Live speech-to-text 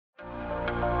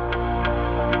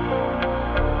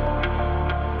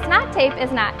SnotTape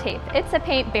is not tape, it's a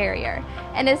paint barrier,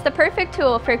 and is the perfect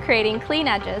tool for creating clean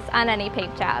edges on any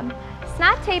paint job.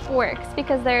 SnotTape works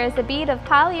because there is a bead of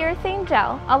polyurethane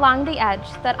gel along the edge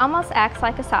that almost acts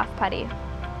like a soft putty.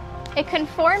 It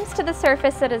conforms to the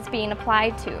surface it is being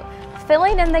applied to,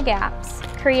 filling in the gaps,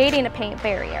 creating a paint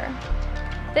barrier.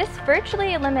 This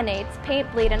virtually eliminates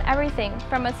paint bleed in everything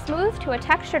from a smooth to a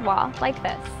textured wall like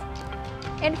this.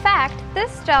 In fact,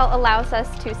 this gel allows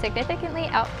us to significantly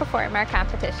outperform our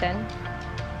competition.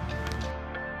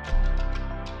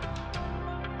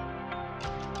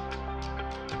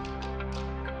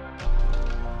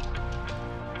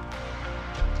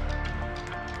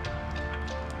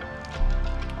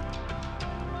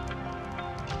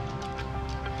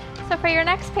 So for your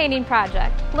next painting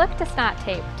project, look to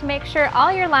SnotTape to make sure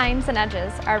all your lines and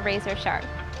edges are razor sharp.